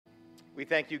We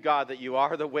thank you, God, that you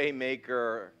are the way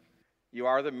maker, you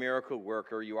are the miracle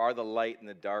worker, you are the light in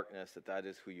the darkness, that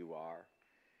is who you are.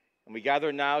 And we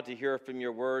gather now to hear from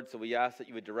your word, so we ask that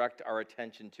you would direct our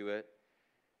attention to it.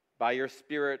 By your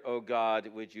Spirit, O God,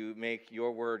 would you make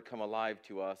your word come alive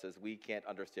to us as we can't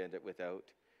understand it without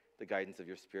the guidance of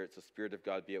your Spirit. So Spirit of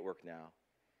God, be at work now.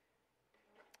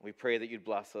 We pray that you'd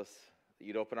bless us, that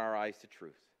you'd open our eyes to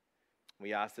truth.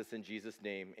 We ask this in Jesus'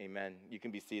 name, amen. You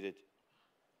can be seated.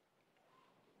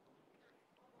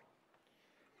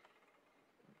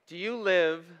 Do you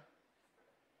live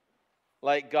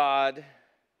like God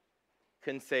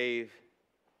can save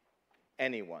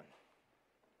anyone?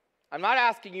 I'm not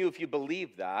asking you if you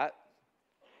believe that.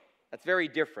 That's very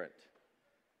different.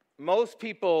 Most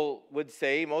people would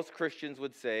say, most Christians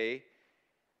would say,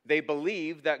 they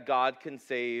believe that God can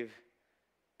save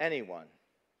anyone.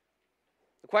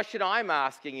 The question I'm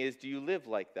asking is, do you live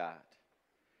like that?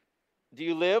 Do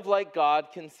you live like God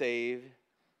can save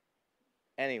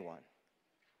anyone?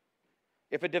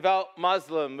 If a devout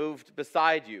Muslim moved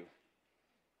beside you,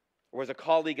 or was a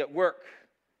colleague at work,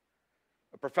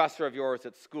 a professor of yours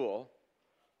at school,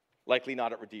 likely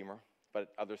not at Redeemer, but at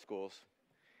other schools,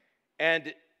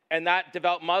 and that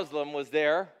devout Muslim was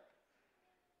there,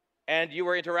 and you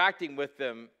were interacting with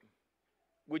them,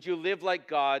 would you live like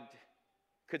God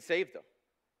could save them?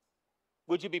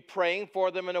 Would you be praying for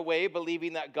them in a way,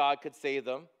 believing that God could save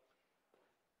them?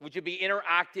 Would you be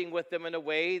interacting with them in a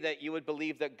way that you would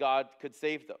believe that God could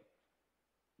save them?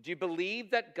 Do you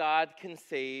believe that God can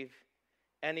save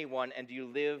anyone, and do you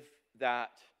live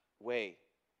that way?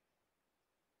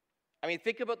 I mean,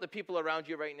 think about the people around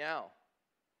you right now.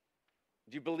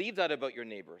 Do you believe that about your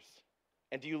neighbors?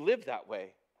 And do you live that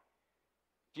way?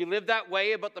 Do you live that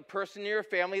way about the person in your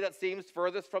family that seems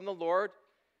furthest from the Lord?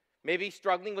 Maybe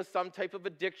struggling with some type of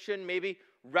addiction, maybe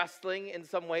wrestling in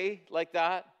some way like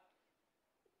that?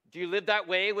 Do you live that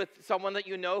way with someone that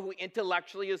you know who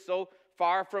intellectually is so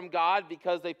far from God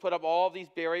because they put up all these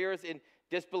barriers in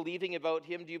disbelieving about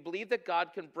him? Do you believe that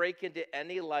God can break into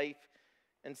any life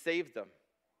and save them?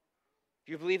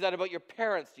 Do you believe that about your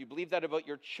parents? Do you believe that about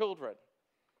your children?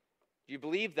 Do you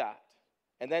believe that?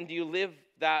 And then do you live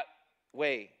that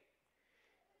way?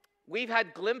 We've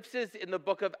had glimpses in the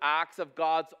book of Acts of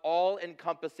God's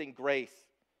all-encompassing grace.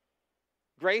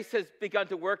 Grace has begun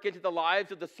to work into the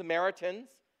lives of the Samaritans,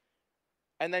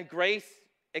 and then grace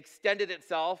extended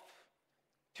itself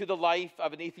to the life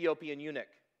of an Ethiopian eunuch.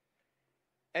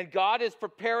 And God is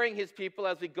preparing his people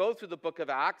as we go through the book of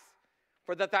Acts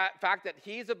for that fact that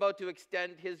he's about to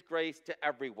extend his grace to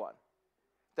everyone.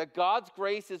 That God's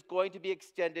grace is going to be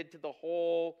extended to the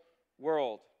whole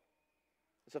world.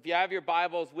 So if you have your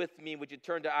Bibles with me, would you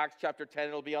turn to Acts chapter 10?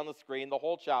 It'll be on the screen, the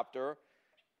whole chapter.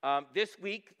 This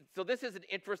week, so this is an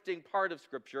interesting part of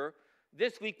Scripture.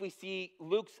 This week we see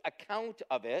Luke's account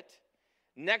of it.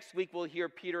 Next week we'll hear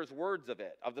Peter's words of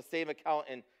it, of the same account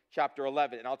in chapter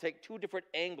 11. And I'll take two different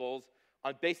angles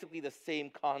on basically the same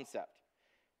concept.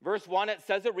 Verse 1, at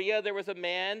Caesarea there was a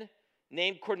man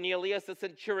named Cornelius, a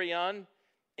centurion,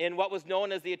 in what was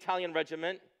known as the Italian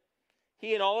regiment.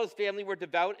 He and all his family were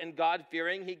devout and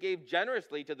God-fearing. He gave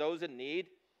generously to those in need.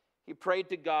 He prayed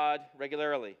to God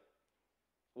regularly.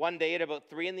 One day at about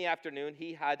 3 p.m,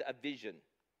 he had a vision.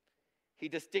 He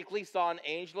distinctly saw an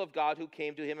angel of God who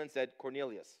came to him and said,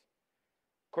 Cornelius.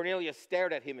 Cornelius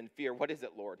stared at him in fear. What is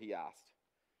it, Lord? He asked.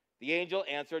 The angel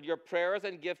answered, your prayers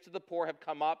and gifts to the poor have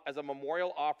come up as a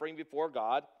memorial offering before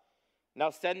God.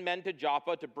 Now send men to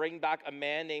Joppa to bring back a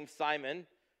man named Simon,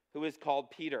 who is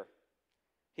called Peter.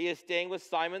 He is staying with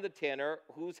Simon the tanner,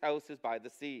 whose house is by the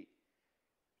sea.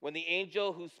 When the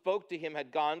angel who spoke to him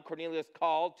had gone, Cornelius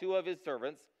called 2 of his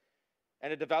servants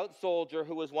and a devout soldier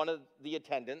who was one of the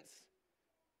attendants.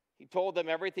 He told them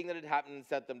everything that had happened and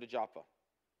sent them to Joppa.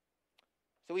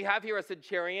 So we have here a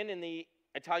centurion in the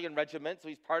Italian regiment, so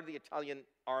he's part of the Italian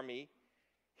army.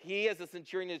 He, as a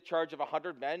centurion, is in charge of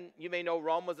 100 men. You may know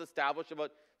Rome was established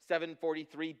about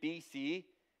 743 BC,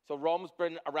 so Rome's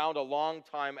been around a long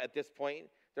time at this point.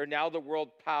 They're now the world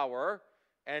power,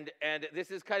 and this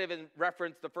is kind of in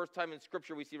reference, the first time in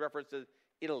Scripture we see reference to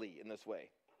Italy in this way,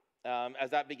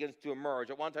 as that begins to emerge.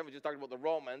 At one time we were just talking about the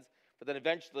Romans, but then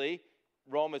eventually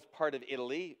Rome is part of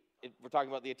Italy. We're talking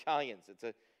about the Italians. It's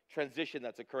a transition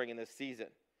that's occurring in this season.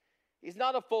 He's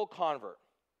not a full convert.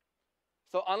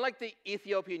 So unlike the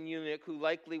Ethiopian eunuch who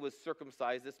likely was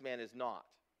circumcised, this man is not.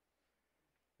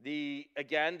 The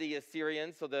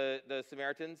Assyrians, so the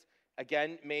Samaritans,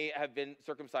 again, may have been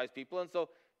circumcised people. And so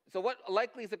what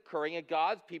likely is occurring in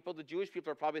God's people, the Jewish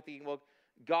people are probably thinking, well,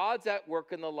 God's at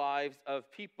work in the lives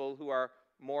of people who are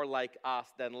more like us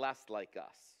than less like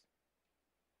us.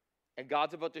 And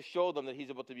God's about to show them that he's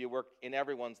about to be at work in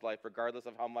everyone's life, regardless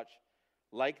of how much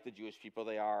like the Jewish people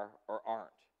they are or aren't.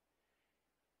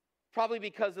 Probably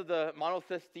because of the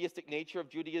monotheistic nature of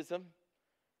Judaism,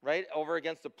 right, over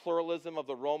against the pluralism of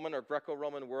the Roman or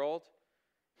Greco-Roman world.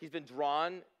 He's been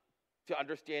drawn to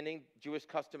understanding Jewish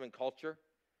custom and culture.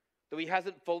 Though he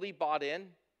hasn't fully bought in,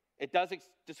 it does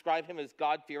describe him as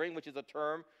God-fearing, which is a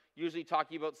term usually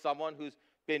talking about someone who's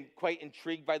been quite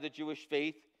intrigued by the Jewish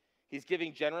faith. He's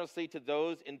giving generously to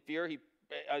those in fear,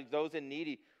 those in need.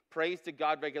 He prays to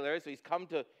God regularly. So he's come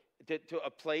to a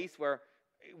place where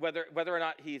whether or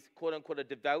not he's quote-unquote a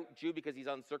devout Jew because he's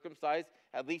uncircumcised,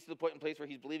 at least to the point in place where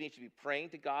he's believing he should be praying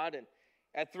to God. And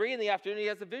at 3 p.m, he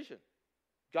has a vision.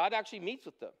 God actually meets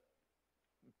with them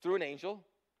through an angel,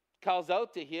 calls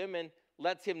out to him and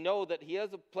lets him know that he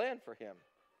has a plan for him,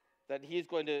 that he's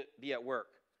going to be at work,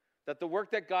 that the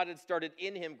work that God had started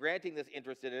in him, granting this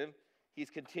interest in him,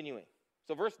 he's continuing.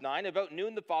 So verse 9, about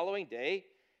noon the following day,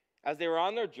 as they were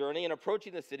on their journey and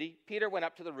approaching the city, Peter went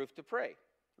up to the roof to pray.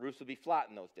 Roofs would be flat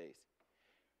in those days.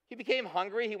 He became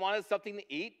hungry. He wanted something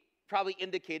to eat, probably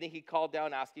indicating he called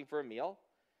down asking for a meal.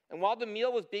 And while the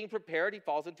meal was being prepared, he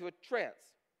falls into a trance.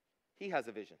 He has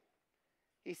a vision.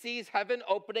 He sees heaven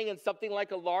opening and something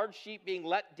like a large sheet being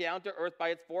let down to earth by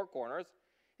its 4 corners.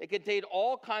 It contained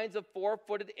all kinds of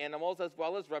 4-footed animals as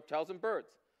well as reptiles and birds.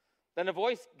 Then a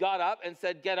voice got up and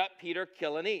said, "Get up, Peter,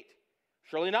 kill and eat."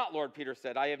 "Surely not, Lord," Peter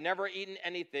said. "I have never eaten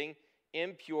anything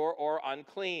impure or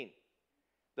unclean."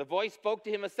 The voice spoke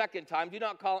to him a second time, "Do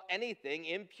not call anything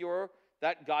impure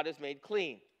that God has made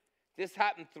clean." This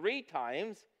happened 3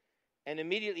 times, and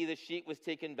immediately the sheet was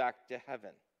taken back to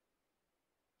heaven.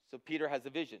 So Peter has a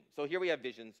vision. So here we have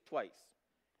visions twice.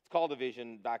 It's called a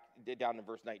vision back down in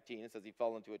verse 19. It says he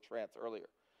fell into a trance earlier.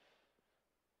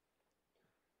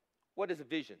 What is a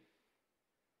vision?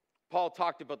 Paul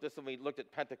talked about this when we looked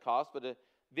at Pentecost, but a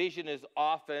vision is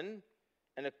often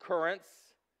an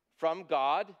occurrence from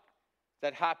God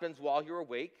that happens while you're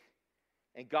awake,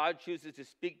 and God chooses to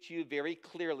speak to you very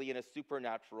clearly in a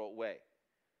supernatural way.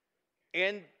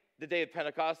 In the day of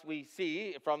Pentecost, we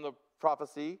see from the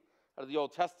prophecy of the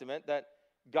Old Testament that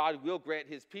God will grant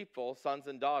his people, sons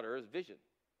and daughters, vision.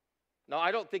 Now,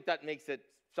 I don't think that makes it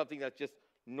something that's just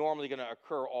normally going to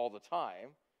occur all the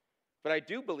time, but I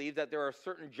do believe that there are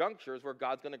certain junctures where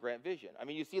God's going to grant vision. I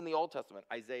mean, you see in the Old Testament,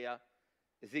 Isaiah,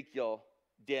 Ezekiel,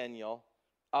 Daniel,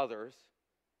 others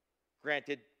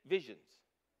granted visions.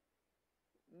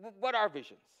 What are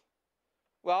visions?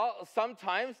 Well,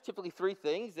 sometimes, typically 3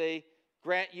 things. They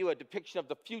grant you a depiction of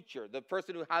the future. The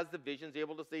person who has the vision is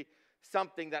able to see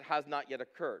something that has not yet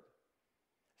occurred.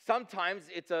 Sometimes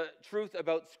it's a truth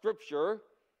about Scripture,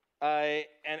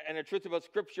 and a truth about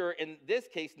Scripture, in this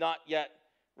case, not yet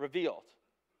revealed.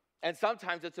 And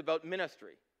sometimes it's about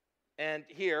ministry. And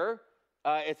here,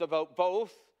 it's about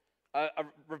both a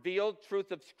revealed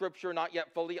truth of Scripture not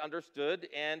yet fully understood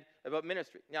and about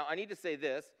ministry. Now, I need to say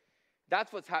this.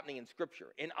 That's what's happening in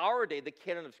Scripture. In our day, the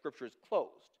canon of Scripture is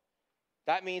closed.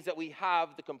 That means that we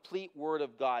have the complete Word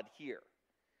of God here.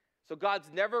 So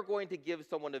God's never going to give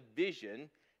someone a vision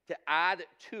to add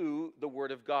to the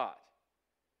Word of God.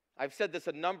 I've said this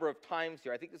a number of times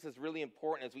here. I think this is really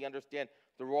important as we understand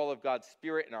the role of God's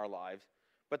Spirit in our lives.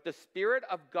 But the Spirit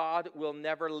of God will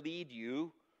never lead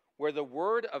you where the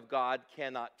Word of God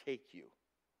cannot take you.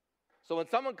 So when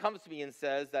someone comes to me and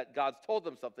says that God's told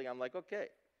them something, I'm like, okay,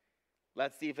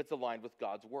 let's see if it's aligned with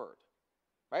God's Word.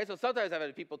 Right? So sometimes I've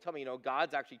had people tell me,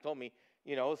 God's actually told me,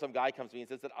 some guy comes to me and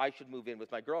says that I should move in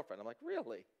with my girlfriend. I'm like,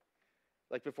 really?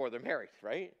 Like before they're married,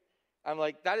 right? I'm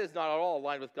like, that is not at all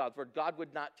aligned with God's Word. God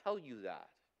would not tell you that.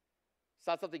 It's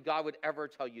not something God would ever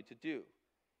tell you to do.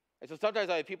 And so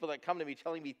sometimes I have people that come to me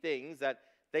telling me things that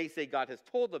they say God has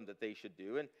told them that they should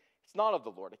do, and it's not of the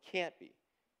Lord. It can't be.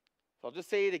 So I'll just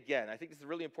say it again. I think this is a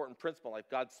really important principle in life.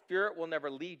 God's Spirit will never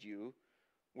lead you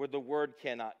where the Word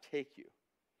cannot take you.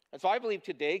 And so I believe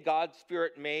today God's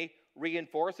Spirit may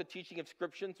reinforce a teaching of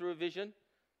Scripture through a vision,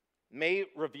 may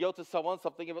reveal to someone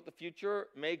something about the future,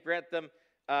 may grant them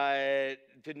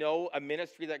to know a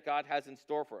ministry that God has in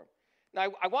store for them.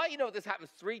 Now, I want you to know this happens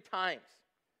 3 times.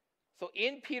 So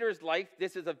in Peter's life,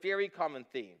 this is a very common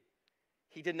theme.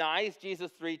 He denies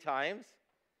Jesus 3 times.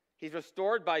 He's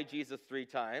restored by Jesus 3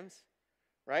 times,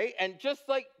 right? And just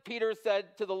like Peter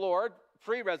said to the Lord,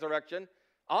 pre-resurrection,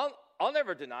 I'll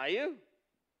never deny you.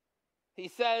 He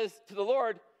says to the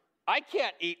Lord, I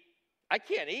can't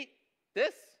eat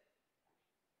this.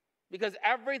 Because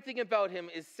everything about him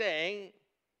is saying,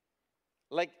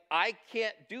 like, I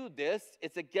can't do this.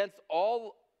 It's against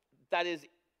all that is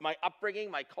my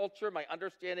upbringing, my culture, my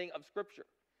understanding of Scripture.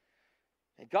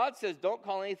 And God says, don't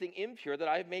call anything impure that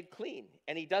I have made clean.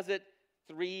 And he does it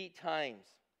 3 times.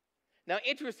 Now,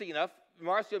 interesting enough,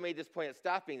 Marcio made this point at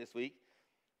staff meeting this week.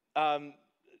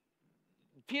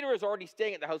 Peter is already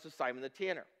staying at the house of Simon the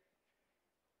tanner.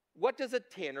 What does a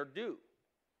tanner do?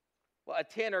 Well, a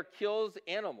tanner kills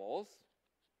animals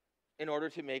in order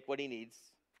to make what he needs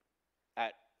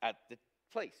at the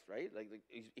place, right? Like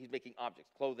he's making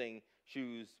objects, clothing,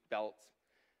 shoes, belts.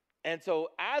 And so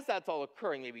as that's all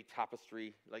occurring, maybe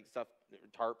tapestry, like stuff,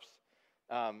 tarps.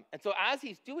 And so as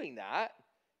he's doing that,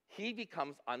 he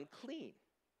becomes unclean.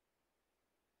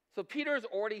 So Peter is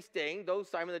already staying, though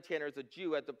Simon the tanner is a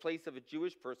Jew, at the place of a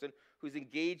Jewish person who's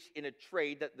engaged in a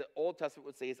trade that the Old Testament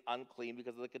would say is unclean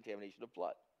because of the contamination of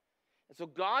blood. And so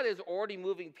God is already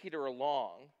moving Peter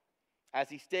along as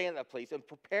he's staying in that place and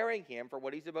preparing him for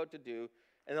what he's about to do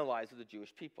in the lives of the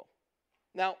Jewish people.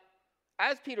 Now,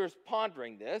 as Peter's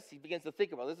pondering this, he begins to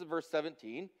think about this. This is verse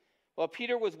 17. While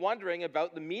Peter was wondering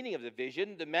about the meaning of the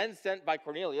vision, the men sent by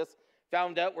Cornelius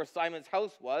found out where Simon's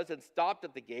house was and stopped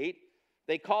at the gate.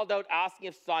 They called out asking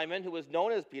if Simon, who was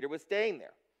known as Peter, was staying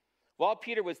there. While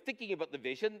Peter was thinking about the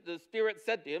vision, the Spirit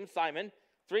said to him, Simon,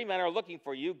 3 men are looking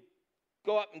for you.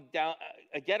 Go up and down,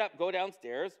 get up, go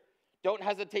downstairs. Don't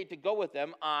hesitate to go with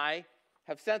them. I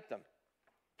have sent them.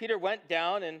 Peter went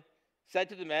down and said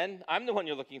to the men, I'm the one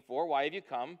you're looking for. Why have you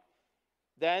come?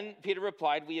 Then Peter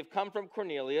replied, we have come from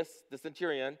Cornelius, the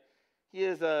centurion. He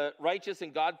is a righteous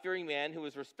and God-fearing man who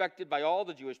is respected by all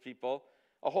the Jewish people.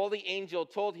 A holy angel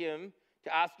told him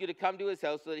to ask you to come to his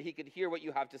house so that he could hear what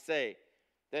you have to say.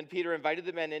 Then Peter invited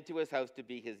the men into his house to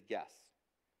be his guests.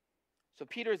 So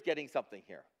Peter's getting something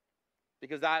here,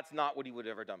 because that's not what he would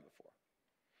have ever done before.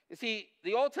 You see,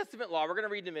 the Old Testament law, we're going to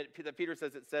read in a minute that Peter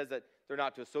says that they're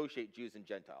not to associate Jews and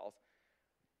Gentiles.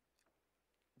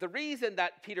 The reason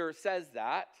that Peter says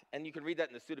that, and you can read that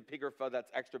in the pseudepigrapha, that's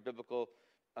extra biblical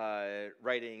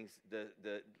writings, the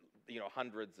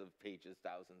hundreds of pages,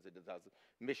 thousands into thousands.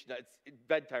 Mishnah, it's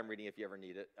bedtime reading if you ever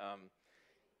need it.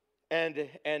 And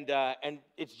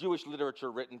it's Jewish literature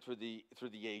written through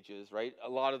the ages, right? A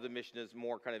lot of the Mishnah is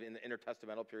more kind of in the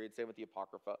intertestamental period. Same with the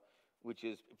Apocrypha, which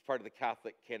is part of the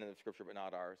Catholic canon of Scripture, but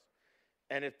not ours.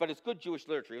 But it's good Jewish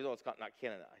literature, even though it's not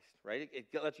canonized, right? It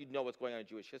lets you know what's going on in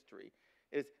Jewish history.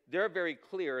 They're very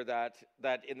clear that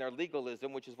in their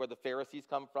legalism, which is where the Pharisees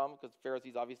come from, because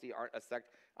Pharisees obviously aren't a sect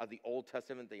of the Old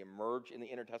Testament. They emerge in the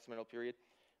intertestamental period,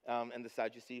 and the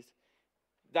Sadducees,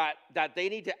 that they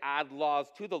need to add laws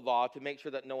to the law to make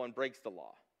sure that no one breaks the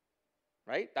law,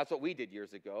 right? That's what we did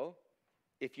years ago.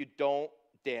 If you don't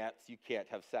dance, you can't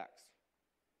have sex.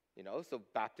 So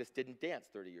Baptists didn't dance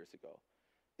 30 years ago.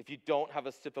 If you don't have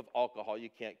a sip of alcohol, you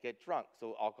can't get drunk.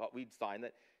 So we'd sign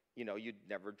that, you'd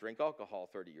never drink alcohol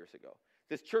 30 years ago.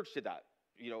 This church did that,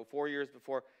 4 years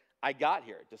before I got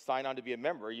here. To sign on to be a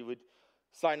member, you would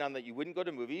sign on that you wouldn't go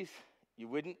to movies, you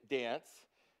wouldn't dance,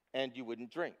 and you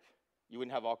wouldn't drink. You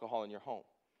wouldn't have alcohol in your home.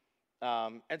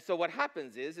 And so what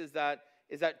happens is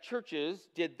that churches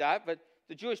did that, but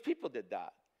the Jewish people did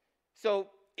that. So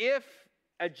if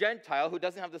a Gentile who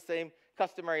doesn't have the same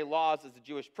customary laws as a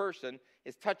Jewish person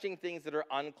is touching things that are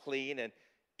unclean and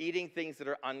eating things that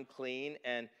are unclean,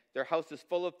 and their house is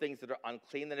full of things that are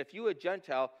unclean, then if you, a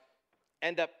Gentile,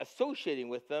 end up associating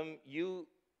with them, you,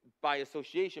 by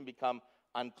association, become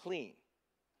unclean.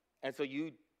 And so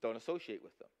you don't associate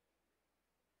with them.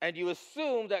 And you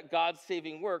assume that God's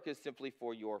saving work is simply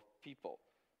for your people,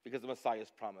 because the Messiah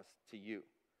is promised to you.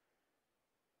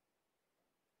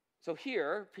 So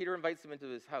here, Peter invites them into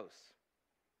his house,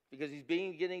 because he's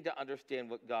beginning to understand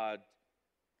what God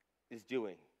is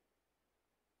doing.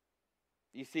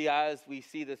 You see, as we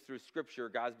see this through Scripture,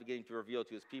 God's beginning to reveal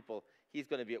to his people, he's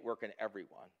going to be at work in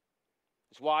everyone.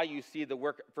 It's why you see the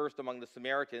work first among the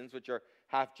Samaritans, which are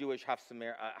half Jewish,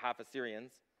 half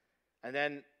Assyrians, and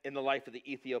then in the life of the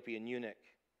Ethiopian eunuch.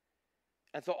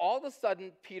 And so all of a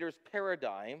sudden, Peter's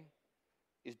paradigm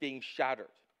is being shattered.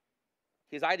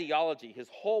 His ideology, his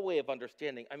whole way of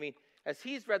understanding. I mean, as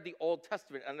he's read the Old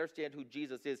Testament and understand who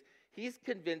Jesus is, he's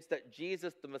convinced that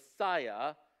Jesus, the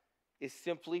Messiah, is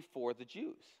simply for the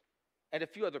Jews and a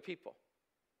few other people.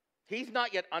 He's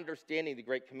not yet understanding the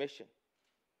Great Commission.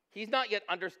 He's not yet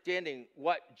understanding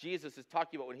what Jesus is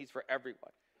talking about when he's for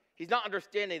everyone. He's not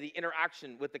understanding the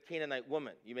interaction with the Canaanite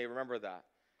woman. You may remember that.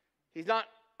 He's not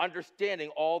understanding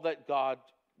all that God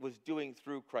was doing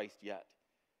through Christ yet.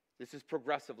 This is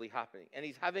progressively happening. And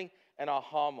he's having an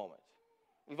aha moment.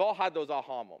 We've all had those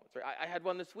aha moments, right? I had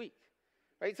one this week,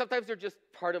 right? Sometimes they're just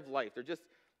part of life. They're just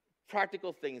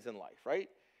practical things in life, right?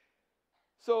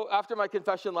 So after my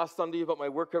confession last Sunday about my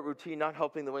workout routine not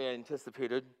helping the way I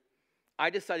anticipated, I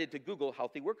decided to Google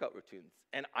healthy workout routines,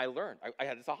 and I learned. I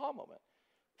had this aha moment.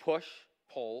 Push,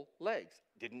 pull, legs.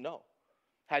 Didn't know.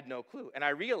 Had no clue. And I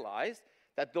realized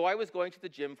that though I was going to the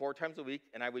gym 4 times a week,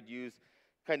 and I would use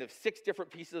kind of 6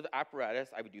 different pieces of apparatus,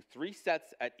 I would do 3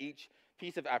 sets at each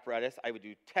piece of apparatus, I would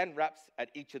do 10 reps at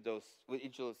each of those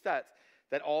sets,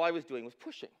 that all I was doing was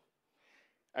pushing.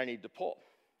 I needed to pull.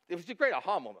 It was a great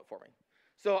aha moment for me.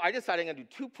 So I decided I'm going to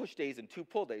do 2 push days and 2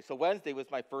 pull days. So Wednesday was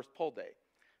my first pull day.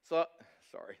 So,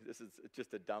 sorry, this is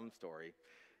just a dumb story.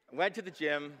 I went to the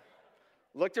gym,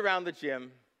 looked around the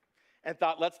gym, and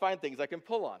thought, let's find things I can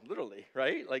pull on, literally,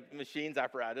 right? Like machines,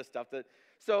 apparatus, stuff that.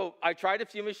 So I tried a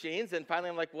few machines, and finally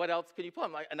I'm like, what else can you pull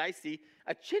on? And I see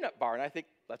a chin-up bar, and I think,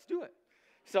 let's do it.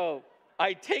 So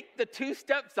I take the 2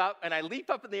 steps up, and I leap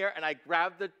up in the air, and I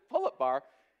grab the pull-up bar,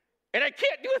 and I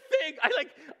can't do a thing.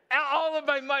 All of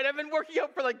my might. I've been working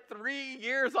out for like 3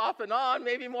 years off and on,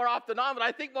 maybe more off than on, but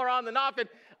I think more on than off, and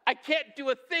I can't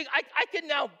do a thing. I can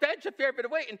now bench a fair bit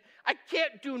of weight, and I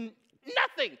can't do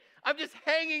nothing. I'm just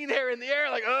hanging there in the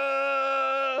air like,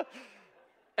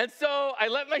 And so I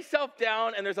let myself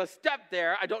down, and there's a step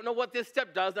there. I don't know what this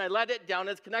step does, and I let it down.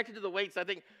 It's connected to the weights. I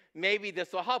think maybe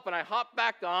this will help, and I hop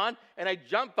back on, and I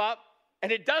jump up,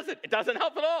 and it doesn't. It doesn't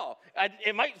help at all.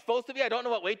 It might supposed to be. I don't know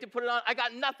what weight to put it on. I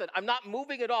got nothing. I'm not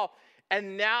moving at all.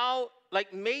 And now,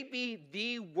 like maybe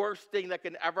the worst thing that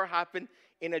can ever happen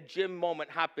in a gym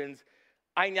moment happens.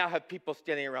 I now have people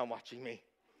standing around watching me.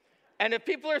 And if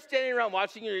people are standing around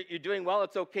watching you, you're doing well,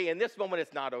 it's okay. In this moment,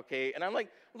 it's not okay. And I'm like,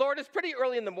 Lord, it's pretty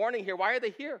early in the morning here. Why are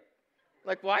they here?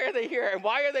 Like, why are they here? And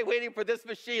why are they waiting for this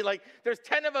machine? Like, there's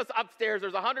 10 of us upstairs.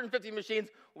 There's 150 machines.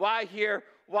 Why here?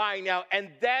 Why now?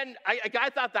 And then I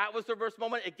thought that was the worst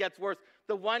moment. It gets worse.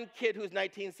 The one kid who's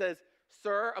 19 says,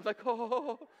 sir, I'm like,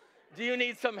 oh, do you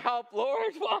need some help,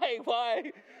 Lord?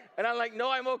 Why? And I'm like,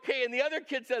 no, I'm okay. And the other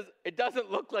kid says, it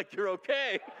doesn't look like you're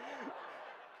okay.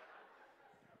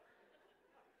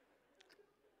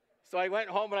 So I went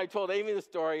home and I told Amy the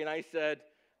story, and I said,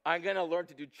 I'm going to learn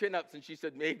to do chin-ups. And she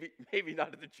said, maybe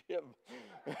not at the gym.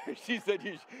 She said,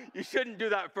 you shouldn't do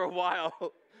that for a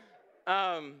while.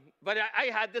 But I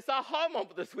had this aha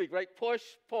moment this week, right? Push,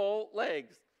 pull,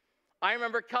 legs. I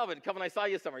remember Calvin. Calvin, I saw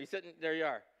you somewhere. You sitting there you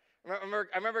are.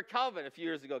 I remember Calvin a few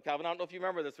years ago. Calvin, I don't know if you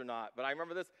remember this or not, but I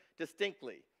remember this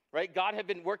distinctly, right? God had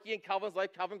been working in Calvin's life.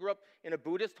 Calvin grew up in a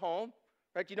Buddhist home,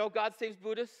 right? Do you know God saves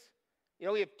Buddhists? You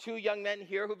know, we have 2 young men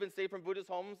here who've been saved from Buddhist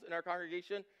homes in our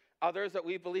congregation. Others that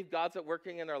we believe God's at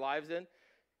working in their lives in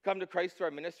come to Christ through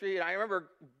our ministry. And I remember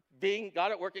being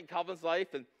God at work in Calvin's life,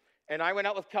 and I went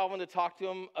out with Calvin to talk to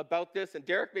him about this. And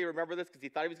Derek may remember this because he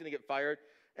thought he was going to get fired.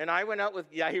 And I went out with,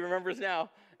 he remembers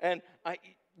now. And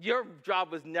your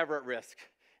job was never at risk.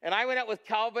 And I went out with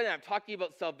Calvin, and I'm talking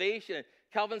about salvation. And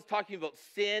Calvin's talking about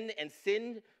sin, and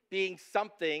sin being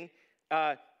something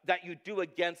that you do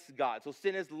against God. So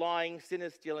sin is lying, sin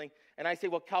is stealing. And I say,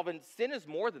 well, Calvin, sin is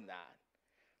more than that.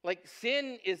 Like,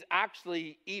 sin is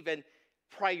actually even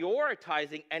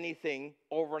prioritizing anything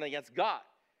over and against God.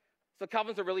 So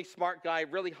Calvin's a really smart guy,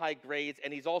 really high grades,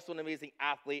 and he's also an amazing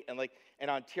athlete and like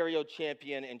an Ontario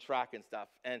champion in track and stuff.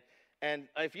 And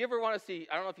if you ever want to see,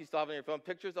 I don't know if you still have in your phone,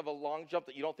 pictures of a long jump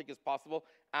that you don't think is possible,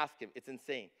 ask him. It's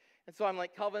insane. And so I'm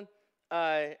like, Calvin,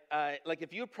 like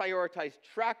if you prioritize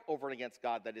track over and against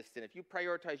God, that is sin. If you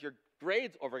prioritize your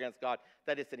grades over against God,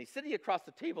 that is sin. He's sitting across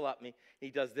the table at me, and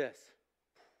he does this.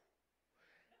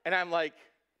 And I'm like,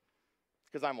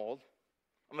 because I'm old,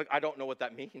 I'm like, I don't know what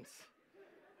that means.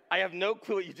 I have no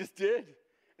clue what you just did.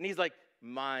 And he's like,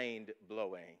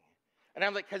 mind-blowing. And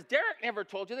I'm like, has Derek never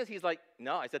told you this? He's like,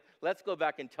 no. I said, let's go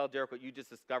back and tell Derek what you just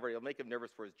discovered. It'll make him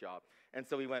nervous for his job. And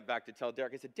so we went back to tell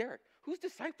Derek. I said, Derek, who's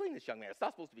discipling this young man? It's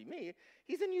not supposed to be me.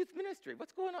 He's in youth ministry.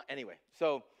 What's going on? Anyway,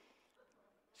 so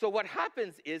what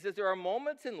happens is there are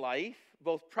moments in life,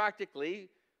 both practically,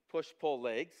 push, pull,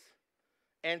 legs,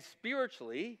 and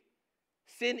spiritually,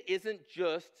 sin isn't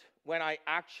just when I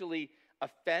actually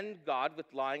offend God with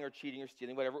lying or cheating or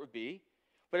stealing, whatever it would be,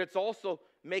 but it's also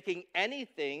making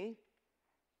anything,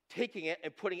 taking it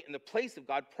and putting it in the place of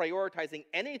God, prioritizing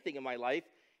anything in my life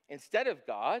instead of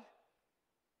God.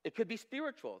 It could be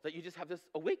spiritual, that you just have this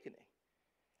awakening.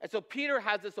 And so Peter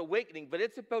has this awakening, but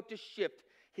it's about to shift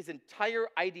his entire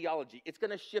ideology. It's going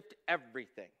to shift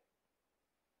everything.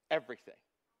 Everything.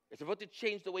 It's about to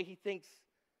change the way he thinks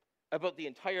about the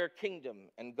entire kingdom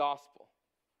and gospel.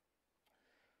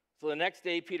 So the next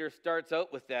day, Peter starts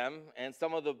out with them, and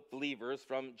some of the believers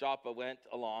from Joppa went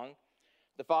along.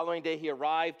 The following day, he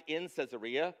arrived in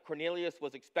Caesarea. Cornelius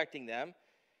was expecting them,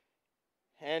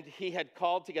 and he had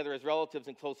called together his relatives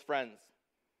and close friends.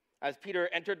 As Peter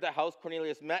entered the house,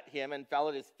 Cornelius met him and fell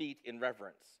at his feet in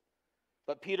reverence.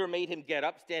 But Peter made him get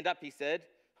up. Stand up, he said.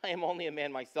 I am only a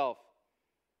man myself.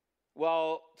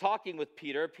 While talking with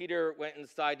Peter, Peter went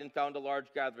inside and found a large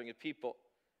gathering of people.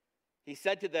 He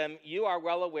said to them, you are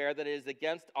well aware that it is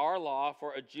against our law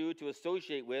for a Jew to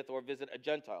associate with or visit a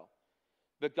Gentile.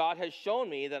 But God has shown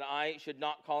me that I should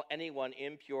not call anyone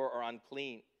impure or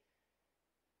unclean.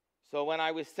 So when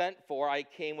I was sent for, I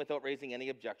came without raising any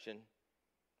objection.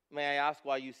 May I ask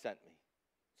why you sent me?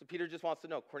 So Peter just wants to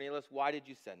know, Cornelius, why did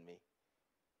you send me?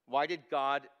 Why did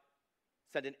God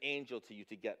send an angel to you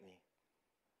to get me?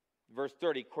 Verse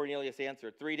 30, Cornelius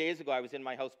answered, 3 days ago I was in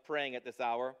my house praying at this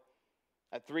hour.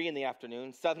 At 3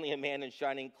 p.m, suddenly a man in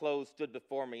shining clothes stood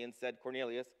before me and said,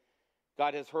 Cornelius,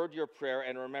 God has heard your prayer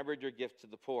and remembered your gift to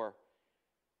the poor.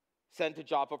 Send to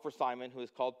Joppa for Simon, who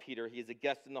is called Peter. He is a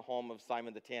guest in the home of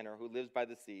Simon the tanner, who lives by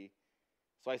the sea.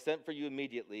 So I sent for you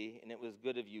immediately, and it was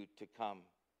good of you to come.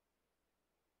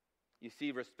 You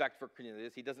see respect for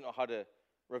Cornelius. He doesn't know how to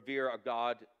revere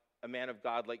a man of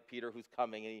God like Peter who's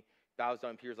coming, and he bows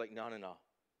down, and Peter's like, no.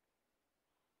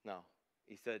 No.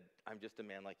 He said, I'm just a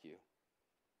man like you.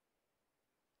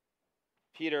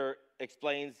 Peter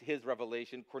explains his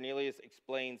revelation. Cornelius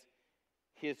explains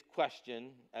his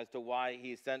question as to why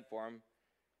he sent for him.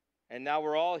 And now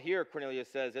we're all here, Cornelius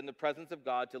says, in the presence of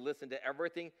God to listen to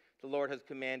everything the Lord has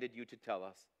commanded you to tell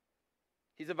us.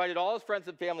 He's invited all his friends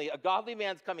and family. A godly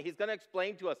man's coming. He's going to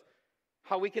explain to us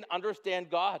how we can understand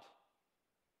God,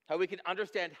 how we can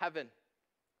understand heaven,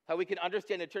 how we can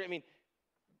understand eternity. I mean,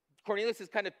 Cornelius has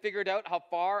kind of figured out how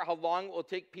long it will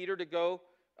take Peter to go,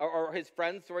 or his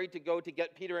friends, to go to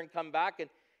get Peter and come back. And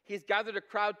he's gathered a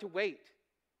crowd to wait.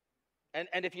 And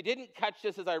if you didn't catch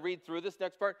this as I read through this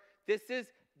next part, this is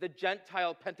the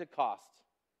Gentile Pentecost.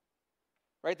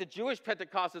 Right? The Jewish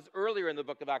Pentecost is earlier in the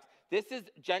book of Acts. This is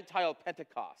Gentile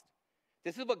Pentecost.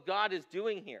 This is what God is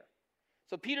doing here.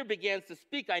 So Peter begins to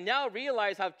speak. I now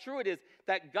realize how true it is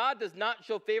that God does not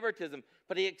show favoritism,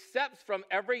 but he accepts from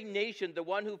every nation the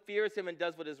one who fears him and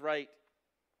does what is right.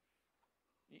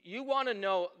 You want to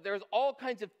know, there's all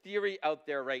kinds of theory out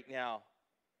there right now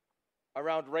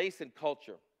around race and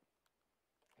culture.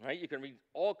 Right? You can read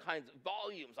all kinds of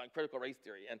volumes on critical race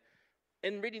theory. And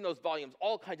in reading those volumes,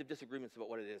 all kinds of disagreements about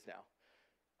what it is now.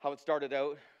 How it started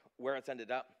out, where it's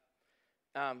ended up.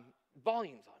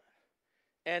 Volumes on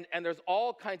it. And there's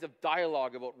all kinds of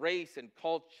dialogue about race and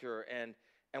culture and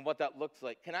what that looks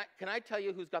like. Can I tell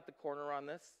you who's got the corner on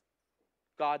this?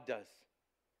 God does.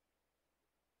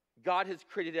 God has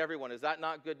created everyone. Is that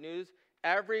not good news?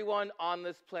 Everyone on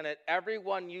this planet,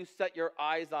 everyone you set your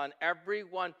eyes on,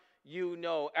 everyone you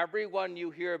know, everyone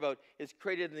you hear about is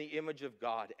created in the image of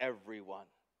God. Everyone.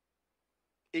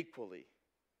 Equally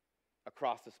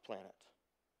across this planet.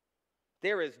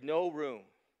 There is no room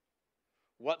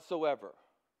whatsoever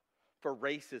for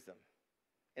racism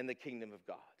in the kingdom of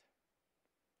God.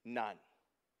 None.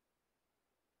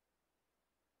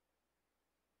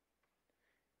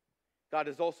 God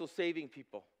is also saving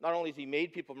people. Not only has he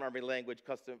made people from every language,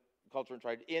 custom, culture, and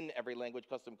tribe, in every language,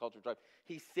 custom, culture, and tribe,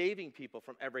 he's saving people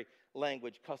from every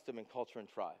language, custom, and culture, and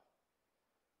tribe.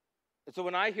 And so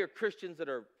when I hear Christians that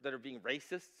are being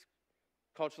racist,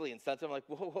 culturally insensitive, I'm like,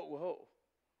 whoa.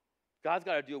 God's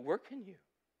got to do a work in you.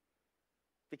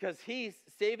 Because he's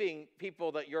saving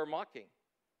people that you're mocking.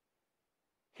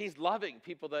 He's loving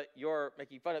people that you're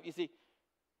making fun of. You see,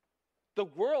 the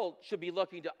world should be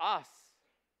looking to us,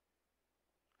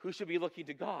 who should be looking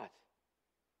to God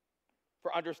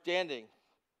for understanding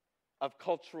of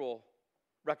cultural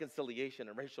reconciliation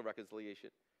and racial reconciliation.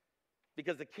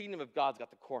 Because the kingdom of God's got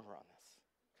the corner on this.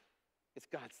 It's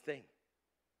God's thing.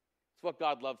 It's what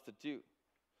God loves to do.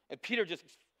 And Peter just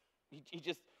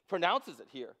pronounces it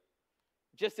here.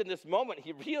 Just in this moment,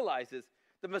 he realizes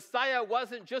the Messiah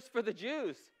wasn't just for the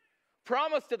Jews,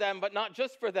 promised to them, but not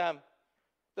just for them.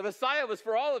 The Messiah was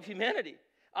for all of humanity.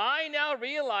 I now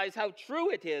realize how true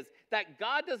it is that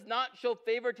God does not show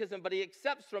favoritism, but he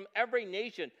accepts from every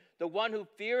nation the one who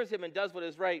fears him and does what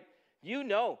is right. You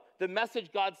know the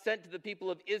message God sent to the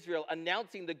people of Israel,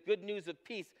 announcing the good news of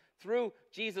peace through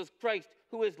Jesus Christ,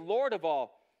 who is Lord of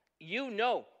all. You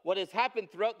know what has happened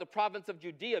throughout the province of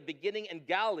Judea, beginning in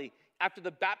Galilee, after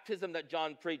the baptism that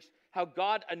John preached, how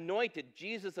God anointed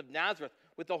Jesus of Nazareth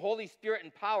with the Holy Spirit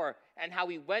and power, and how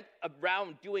he went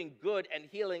around doing good and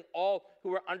healing all who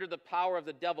were under the power of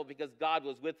the devil because God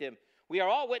was with him. We are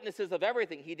all witnesses of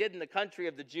everything he did in the country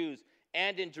of the Jews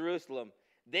and in Jerusalem.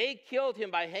 They killed him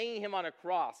by hanging him on a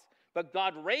cross, but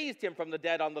God raised him from the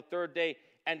dead on the third day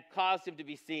and caused him to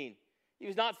be seen. He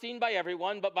was not seen by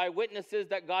everyone, but by witnesses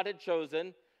that God had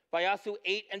chosen, by us who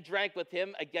ate and drank with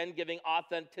him, again giving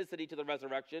authenticity to the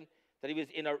resurrection, that he was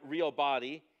in a real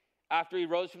body, after he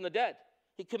rose from the dead.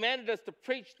 He commanded us to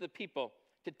preach to the people,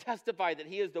 to testify that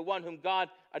he is the one whom God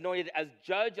anointed as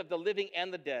judge of the living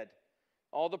and the dead.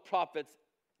 All the prophets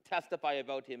testify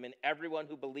about him, and everyone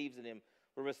who believes in him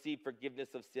will receive forgiveness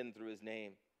of sin through his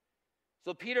name.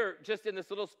 So Peter, just in this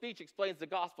little speech, explains the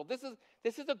gospel. This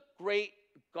is a great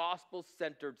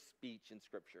gospel-centered speech in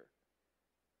Scripture.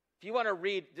 If you want to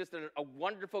read just a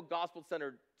wonderful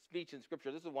gospel-centered speech in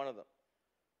Scripture, this is one of them.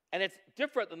 And it's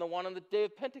different than the one on the day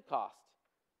of Pentecost.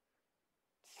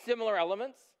 Similar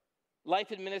elements, life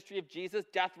and ministry of Jesus,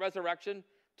 death, resurrection,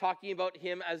 talking about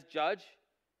him as judge.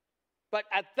 But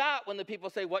at that, when the people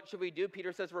say, what should we do?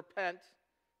 Peter says, repent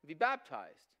and be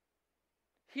baptized.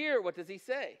 Here, what does he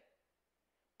say?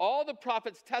 All the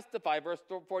prophets testify, verse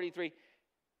 43,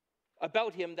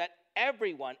 about him that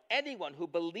anyone who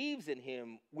believes in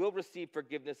him will receive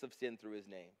forgiveness of sin through his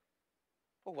name.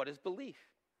 Well, what is belief?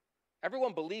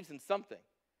 Everyone believes in something.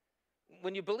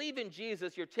 When you believe in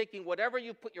Jesus, you're taking whatever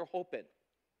you put your hope in,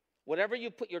 whatever you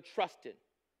put your trust in,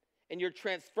 and you're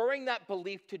transferring that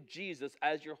belief to Jesus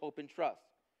as your hope and trust.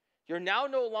 You're now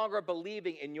no longer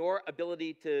believing in your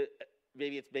ability to,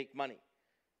 maybe it's make money.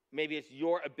 Maybe it's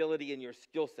your ability in your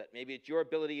skill set. Maybe it's your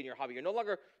ability in your hobby. You're no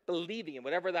longer believing in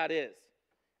whatever that is.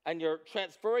 And you're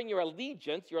transferring your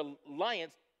allegiance, your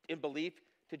alliance in belief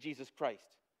to Jesus Christ.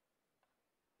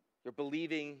 You're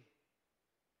believing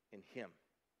in him.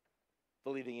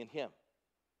 Believing in him.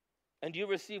 And you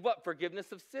receive what?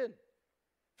 Forgiveness of sin.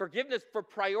 Forgiveness for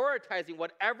prioritizing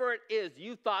whatever it is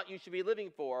you thought you should be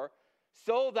living for,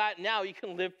 so that now you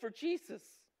can live for Jesus.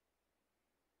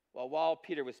 Well, while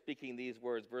Peter was speaking these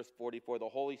words, verse 44, the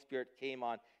Holy Spirit came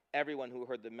on everyone who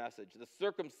heard the message. The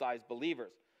circumcised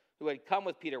believers who had come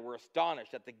with Peter were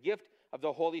astonished that the gift of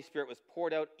the Holy Spirit was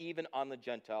poured out even on the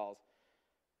Gentiles,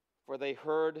 for they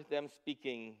heard them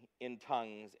speaking in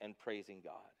tongues and praising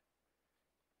God.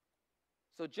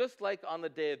 So just like on the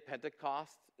day of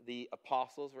Pentecost, the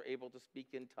apostles were able to speak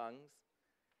in tongues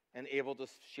and able to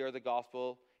share the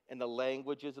gospel in the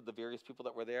languages of the various people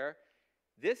that were there,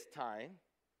 this time,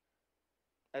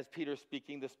 as Peter's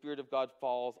speaking, the Spirit of God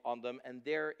falls on them and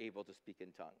they're able to speak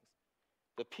in tongues.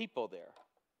 The people there.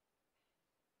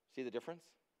 See the difference?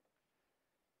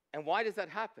 And why does that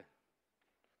happen?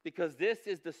 Because this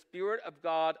is the Spirit of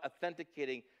God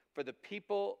authenticating for the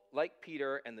people like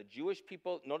Peter and the Jewish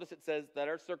people, notice it says that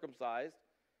are circumcised,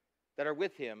 that are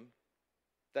with him,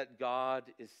 that God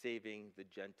is saving the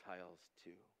Gentiles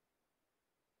too.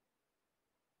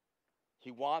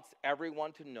 He wants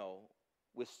everyone to know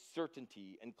with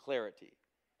certainty and clarity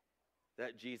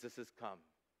that Jesus has come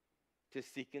to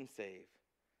seek and save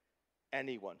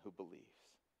anyone who believes.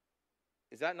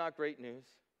 Is that not great news?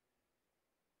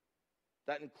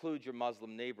 That includes your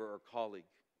Muslim neighbor or colleague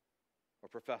or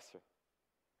professor.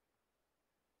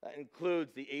 That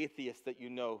includes the atheist that you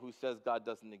know who says God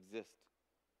doesn't exist.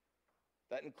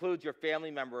 That includes your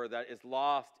family member that is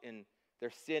lost in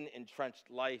their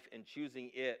sin-entrenched life and choosing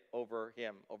it over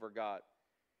him, over God.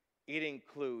 It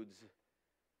includes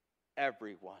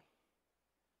everyone.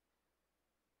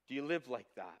 Do you live like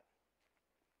that?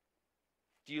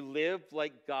 Do you live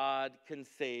like God can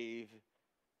save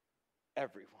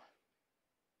everyone?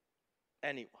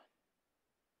 Anyone?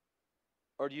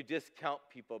 Or do you discount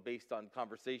people based on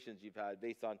conversations you've had,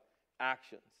 based on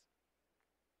actions?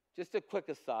 Just a quick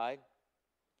aside.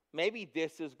 Maybe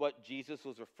this is what Jesus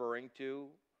was referring to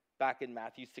back in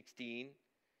Matthew 16.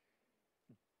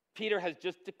 Peter has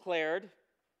just declared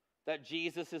that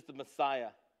Jesus is the Messiah.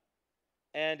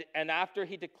 And after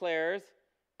he declares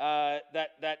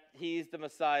that he's the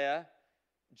Messiah,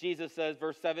 Jesus says,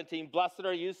 verse 17, "Blessed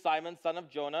are you, Simon, son of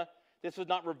Jonah. This was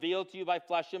not revealed to you by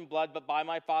flesh and blood, but by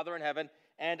my Father in heaven.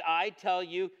 And I tell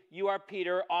you, you are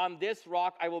Peter. On this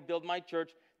rock I will build my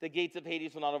church. The gates of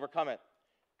Hades will not overcome it."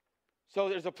 So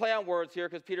there's a play on words here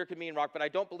because Peter can mean rock, but I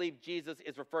don't believe Jesus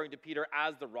is referring to Peter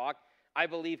as the rock. I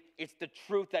believe it's the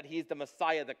truth that he's the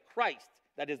Messiah, the Christ,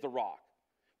 that is the rock.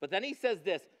 But then he says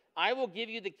this, "I will give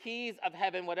you the keys of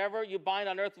heaven. Whatever you bind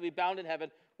on earth will be bound in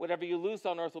heaven. Whatever you loose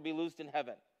on earth will be loosed in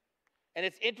heaven." And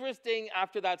it's interesting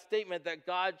after that statement that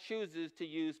God chooses to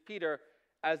use Peter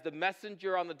as the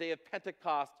messenger on the day of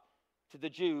Pentecost to the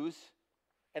Jews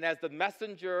and as the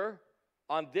messenger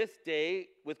on this day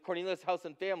with Cornelius' house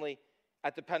and family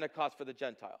at the Pentecost for the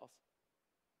Gentiles.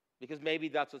 Because maybe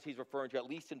that's what he's referring to, at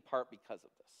least in part because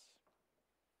of this.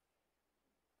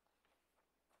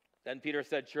 Then Peter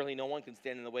said, "Surely no one can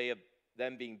stand in the way of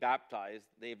them being baptized.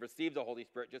 They have received the Holy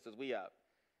Spirit just as we have."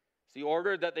 So he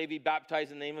ordered that they be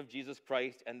baptized in the name of Jesus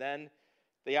Christ, and then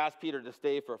they asked Peter to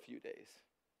stay for a few days.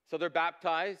 So they're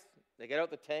baptized, they get out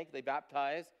the tank, they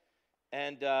baptize,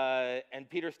 and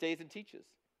Peter stays and teaches.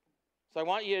 So I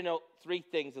want you to note three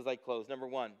things as I close. Number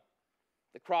one,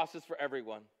 the cross is for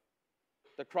everyone.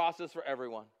 The cross is for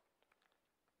everyone.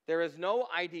 There is no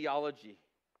ideology.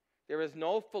 There is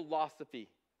no philosophy.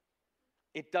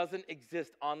 It doesn't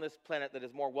exist on this planet that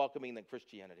is more welcoming than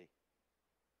Christianity.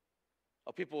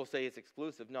 Oh, people will say it's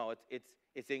exclusive. No,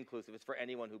 it's inclusive. It's for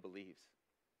anyone who believes.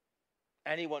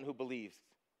 Anyone who believes.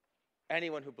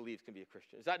 Anyone who believes can be a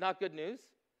Christian. Is that not good news?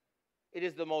 It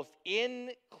is the most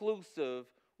inclusive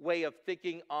way of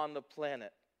thinking on the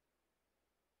planet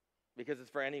because it's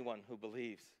for anyone who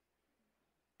believes.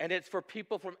 And it's for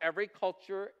people from every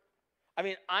culture. I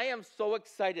mean, I am so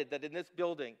excited that in this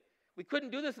building, we couldn't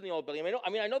do this in the old building.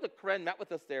 I know the Karen met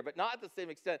with us there, but not at the same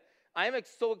extent. I am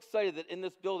so excited that in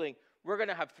this building, we're going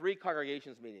to have 3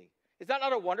 congregations meeting. Is that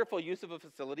not a wonderful use of a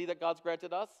facility that God's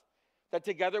granted us? That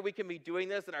together we can be doing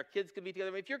this and our kids can be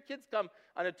together. I mean, if your kids come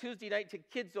on a Tuesday night to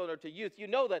Kids Zone or to youth, you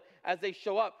know that as they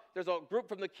show up, there's a group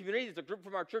from the community, there's a group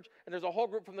from our church, and there's a whole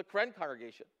group from the Karen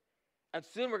congregation. And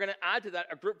soon we're going to add to that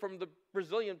a group from the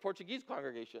Brazilian Portuguese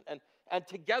congregation. And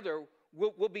together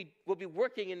we'll be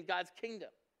working in God's kingdom.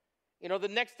 You know, the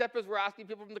next step is we're asking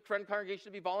people from the Karen congregation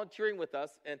to be volunteering with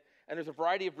us, and there's a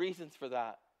variety of reasons for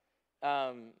that.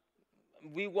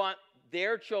 We want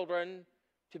their children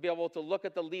to be able to look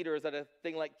at the leaders at a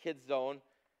thing like Kids Zone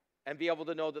and be able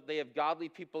to know that they have godly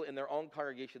people in their own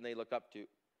congregation they look up to.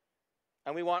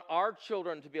 And we want our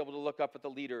children to be able to look up at the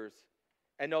leaders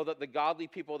and know that the godly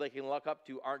people they can look up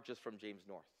to aren't just from James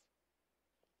North,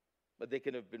 but they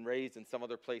can have been raised in some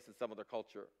other place, in some other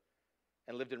culture,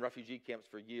 and lived in refugee camps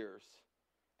for years,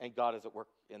 and God is at work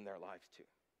in their lives too.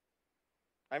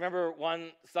 I remember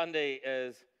one Sunday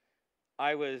as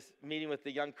I was meeting with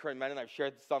the young Karen men, and I've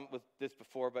shared some with this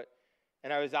before,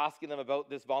 and I was asking them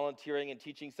about this volunteering and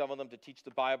teaching some of them to teach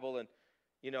the Bible and,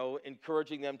 you know,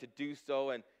 encouraging them to do so.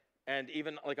 And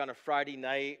even like on a Friday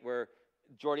night where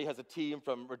Jordy has a team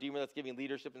from Redeemer that's giving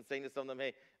leadership and saying to some of them,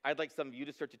 hey, I'd like some of you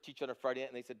to start to teach on a Friday night.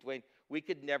 And they said, Dwayne, we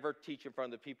could never teach in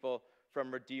front of the people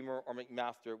from Redeemer or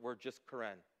McMaster. We're just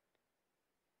Karen.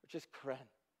 We're just Karen.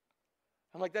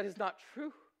 I'm like, that is not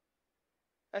true.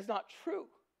 That's not true.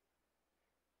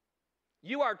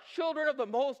 You are children of the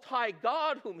Most High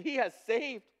God whom He has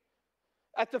saved.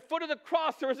 At the foot of the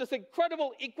cross, there is this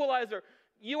incredible equalizer.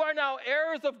 You are now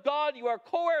heirs of God. You are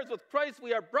co-heirs with Christ.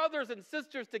 We are brothers and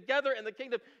sisters together in the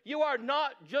kingdom. You are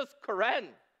not just Karen.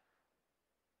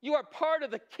 You are part of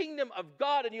the kingdom of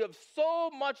God, and you have so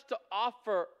much to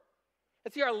offer.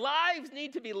 And see, our lives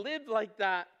need to be lived like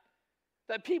that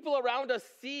people around us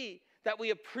see, that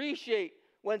we appreciate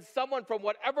when someone from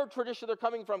whatever tradition they're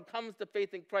coming from comes to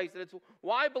faith in Christ. And it's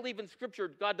why I believe in Scripture,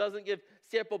 God doesn't give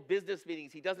sample business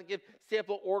meetings. He doesn't give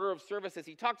sample order of services.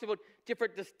 He talks about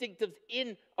different distinctives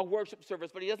in a worship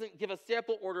service, but He doesn't give a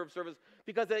sample order of service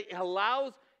because it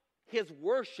allows His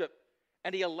worship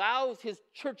and He allows His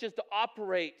churches to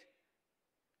operate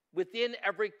within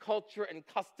every culture and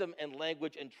custom and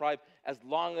language and tribe as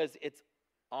long as it's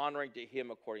honoring to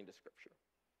Him according to Scripture.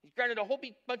 He's granted a whole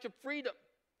bunch of freedom.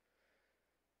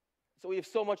 So we have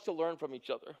so much to learn from each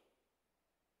other.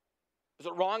 Is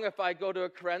it wrong if I go to a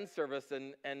Karen service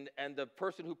and the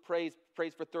person who prays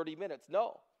for 30 minutes?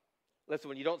 No. Listen,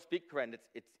 when you don't speak Karen,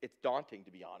 it's daunting,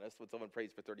 to be honest, when someone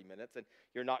prays for 30 minutes and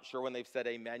you're not sure when they've said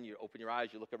amen. You open your eyes,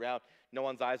 you look around, no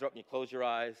one's eyes are open, you close your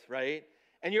eyes, right?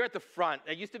 And you're at the front.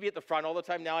 I used to be at the front all the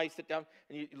time. Now I sit down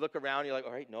and you look around. You're like,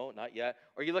 all right, no, not yet.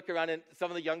 Or you look around and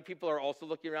some of the young people are also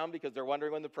looking around because they're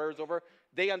wondering when the prayer is over.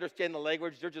 They understand the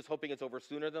language. They're just hoping it's over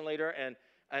sooner than later. And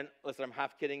listen, I'm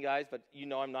half kidding, guys, but you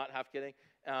know I'm not half kidding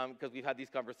because we've had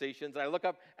these conversations. And I look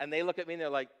up and they look at me and they're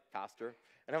like, Pastor.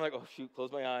 And I'm like, oh, shoot,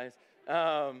 close my eyes.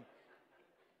 But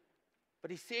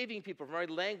He's saving people from every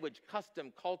language,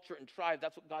 custom, culture, and tribe.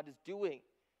 That's what God is doing.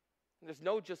 And there's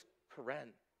no just Karen.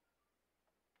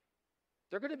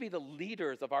 They're going to be the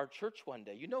leaders of our church one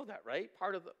day. You know that, right?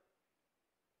 They're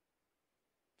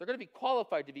going to be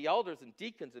qualified to be elders and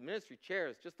deacons and ministry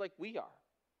chairs just like we are.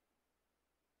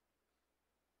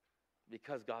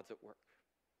 Because God's at work.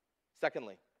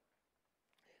 Secondly,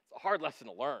 it's a hard lesson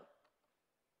to learn.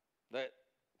 That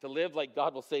to live like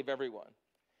God will save everyone.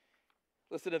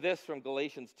 Listen to this from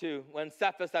Galatians 2. When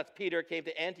Cephas, that's Peter, came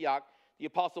to Antioch, the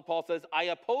Apostle Paul says, I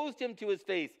opposed him to his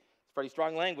face. It's pretty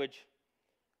strong language.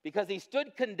 Because he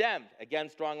stood condemned, again,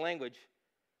 strong language.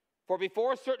 For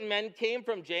before certain men came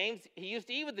from James, he used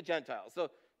to eat with the Gentiles.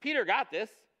 So Peter got this.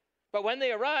 But when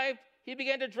they arrived, he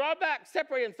began to draw back,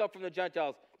 separate himself from the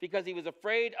Gentiles, because he was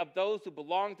afraid of those who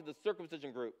belonged to the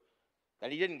circumcision group.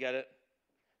 And he didn't get it.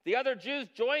 The other Jews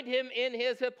joined him in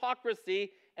his hypocrisy,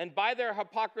 and by their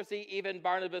hypocrisy, even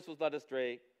Barnabas was led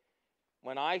astray.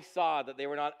 when I saw that they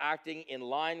were not acting in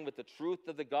line with the truth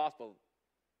of the gospel,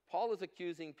 Paul is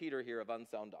accusing Peter here of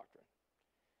unsound doctrine.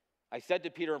 I said to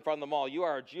Peter in front of them all, you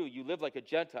are a Jew. You live like a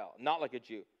Gentile, not like a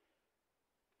Jew.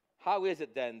 How is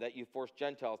it then that you force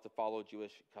Gentiles to follow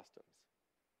Jewish customs?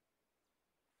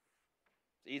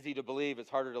 It's easy to believe, it's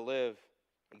harder to live.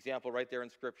 Example right there in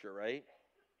Scripture, right?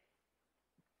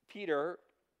 Peter,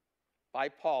 by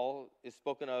Paul, is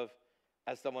spoken of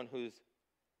as someone who's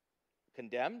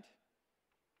condemned,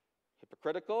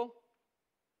 hypocritical,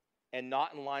 and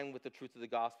not in line with the truth of the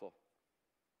gospel.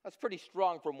 That's pretty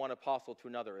strong from one apostle to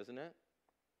another, isn't it?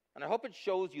 And I hope it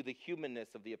shows you the humanness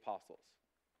of the apostles.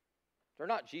 They're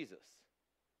not Jesus.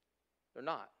 They're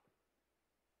not.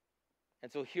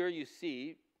 And so here you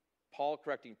see Paul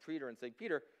correcting Peter and saying,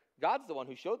 Peter, God's the one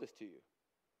who showed this to you.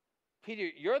 Peter,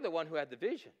 you're the one who had the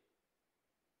vision.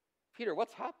 Peter,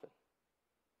 what's happened?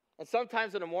 And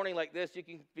sometimes in a morning like this, you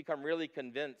can become really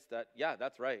convinced that, yeah,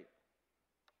 that's right.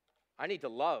 I need to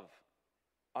love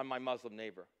on my Muslim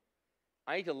neighbor.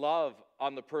 I need to love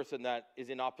on the person that is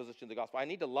in opposition to the gospel. I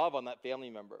need to love on that family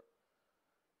member.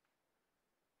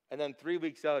 And then 3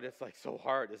 weeks out, it's like so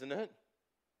hard, isn't it?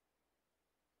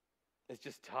 It's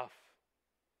just tough.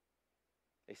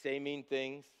 They say mean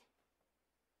things.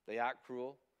 They act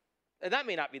cruel. And that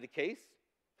may not be the case,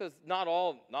 because not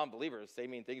all non-believers say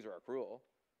mean things or are cruel.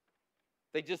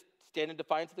 They just stand in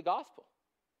defiance of the gospel.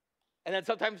 And then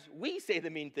sometimes we say the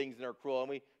mean things and are cruel, and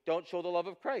we don't show the love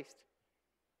of Christ.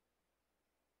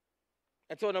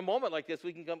 And so in a moment like this,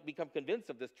 we can become convinced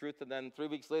of this truth, and then 3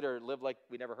 weeks later live like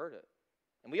we never heard it.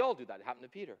 And we all do that. It happened to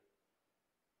Peter.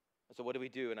 And so what do we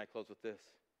do? And I close with this.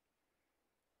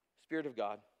 Spirit of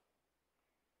God,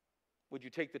 would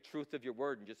you take the truth of your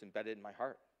word and just embed it in my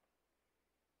heart?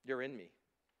 You're in me.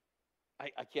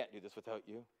 I can't do this without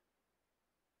you.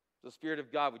 So Spirit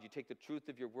of God, would you take the truth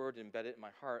of your word and embed it in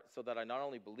my heart so that I not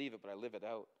only believe it, but I live it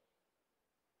out.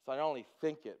 So I not only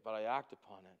think it, but I act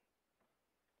upon it.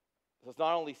 So it's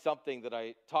not only something that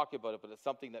I talk about it, but it's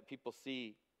something that people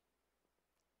see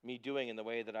me doing in the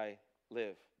way that I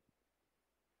live.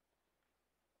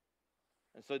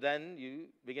 And so then you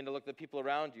begin to look at the people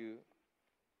around you,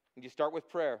 and you start with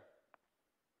prayer.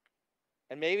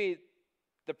 And maybe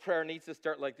the prayer needs to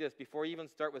start like this. Before you even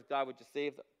start with God, would you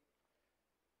save them?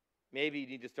 Maybe you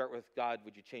need to start with God,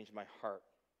 would you change my heart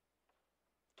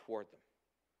toward them?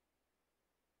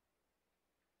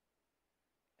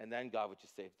 And then God, would you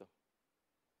save them?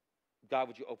 God,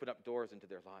 would you open up doors into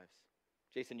their lives?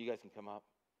 Jason, you guys can come up.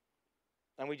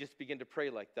 And we just begin to pray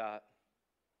like that.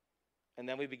 And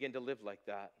then we begin to live like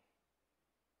that.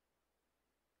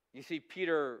 You see,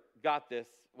 Peter got this.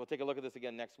 We'll take a look at this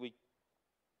again next week.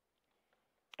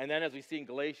 And then as we see in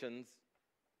Galatians,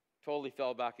 totally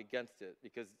fell back against it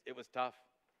because it was tough.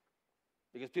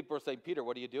 Because people were saying, Peter,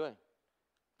 what are you doing?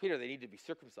 Peter, they need to be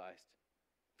circumcised.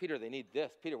 Peter, they need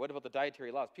this. Peter, what about the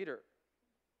dietary laws? Peter.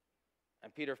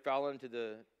 And Peter fell into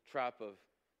the trap of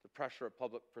the pressure of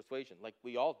public persuasion, like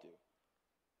we all do.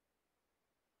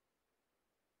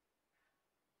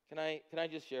 Can I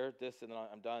just share this and then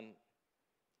I'm done?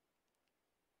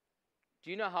 Do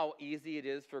you know how easy it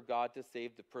is for God to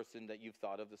save the person that you've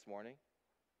thought of this morning?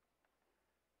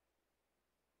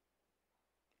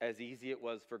 As easy it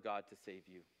was for God to save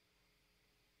you.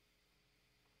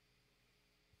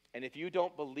 And if you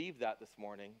don't believe that this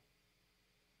morning,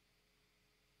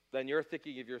 then you're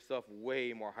thinking of yourself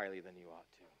way more highly than you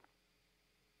ought to.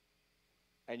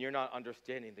 And you're not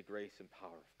understanding the grace and power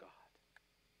of God.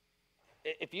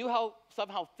 If you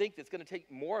somehow think it's going to take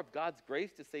more of God's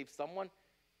grace to save someone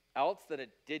else than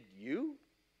it did you,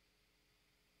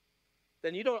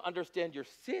 then you don't understand your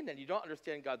sin and you don't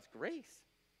understand God's grace.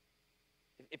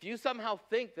 If you somehow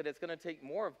think that it's going to take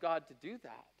more of God to do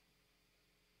that,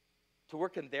 to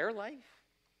work in their life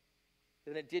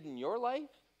than it did in your life,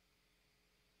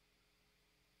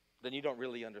 then you don't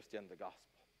really understand the gospel.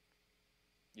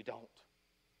 You don't.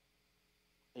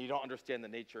 And you don't understand the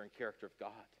nature and character of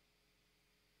God.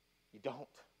 You don't.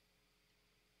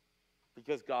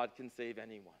 Because God can save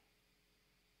anyone.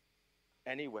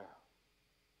 Anywhere.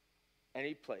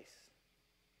 Any place.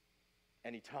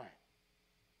 Anytime.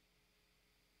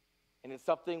 And it's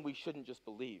something we shouldn't just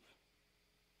believe.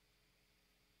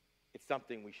 It's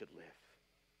something we should live.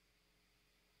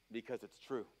 Because it's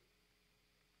true.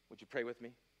 Would you pray with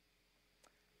me?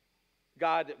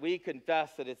 God, we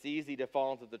confess that it's easy to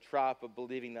fall into the trap of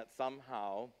believing that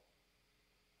somehow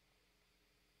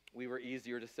we were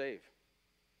easier to save.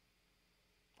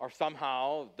 Or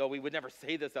somehow, though we would never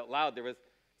say this out loud, there was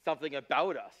something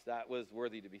about us that was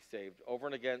worthy to be saved, over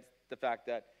and against the fact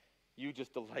that you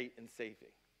just delight in saving.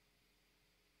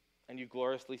 And you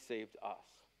gloriously saved us.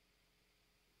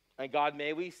 And God,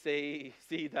 may we see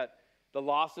that the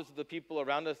lostness of the people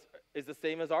around us is the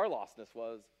same as our lostness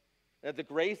was. And that the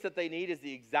grace that they need is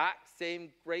the exact same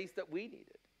grace that we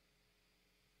needed.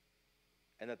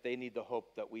 And that they need the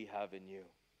hope that we have in you.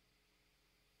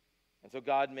 And so,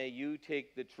 God, may you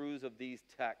take the truths of these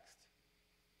texts,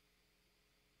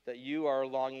 that you are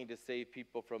longing to save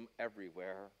people from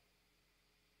everywhere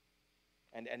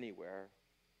and anywhere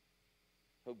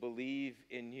who believe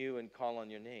in you and call on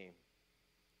your name.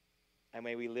 And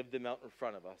may we live them out in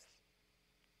front of us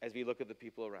as we look at the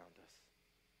people around us.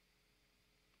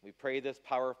 We pray this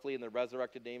powerfully in the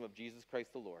resurrected name of Jesus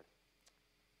Christ the Lord.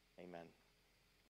 Amen.